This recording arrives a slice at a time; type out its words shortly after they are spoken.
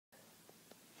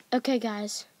Okay,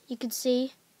 guys, you can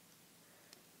see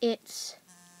it's.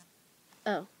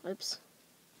 Oh, oops.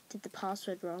 Did the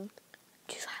password wrong.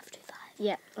 2525.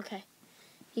 Yeah, okay.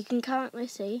 You can currently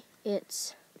see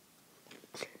it's.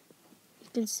 You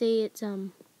can see it's,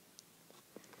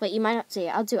 Wait, you might not see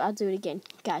it. I'll do it again.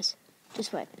 Guys,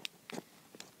 just wait.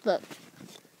 Look.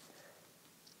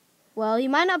 Well, you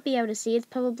might not be able to see. It's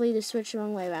probably the switch the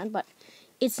wrong way around, but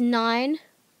it's 9,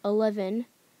 11,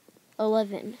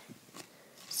 11.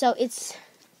 So it's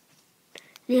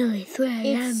Nearly 3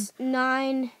 a.m. It's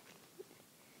 9.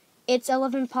 It's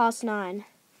 11 past 9.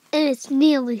 And it's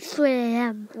nearly 3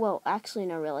 a.m. Well, actually,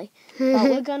 not really. But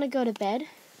we're gonna go to bed.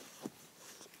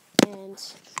 And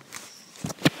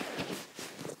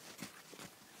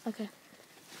okay,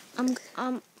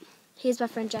 here's my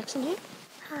friend Jackson here,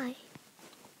 Hi.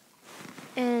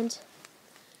 and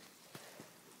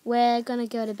we're gonna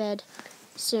go to bed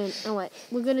soon. Oh wait,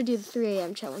 we're gonna do the 3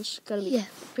 a.m. challenge. It's gonna be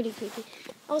pretty creepy.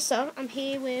 Also, I'm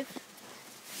here with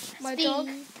my dog.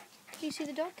 Do you see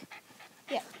the dog?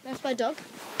 Yeah, that's my dog.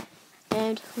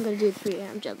 And I'm gonna do the 3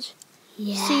 a.m. challenge.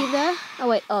 Yeah. See you there? Oh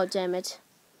wait, oh damn it.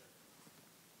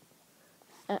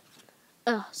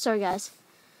 Sorry guys.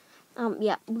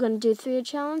 Yeah, we're gonna do the 3 a.m.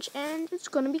 challenge, and it's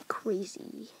gonna be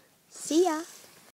crazy. See ya.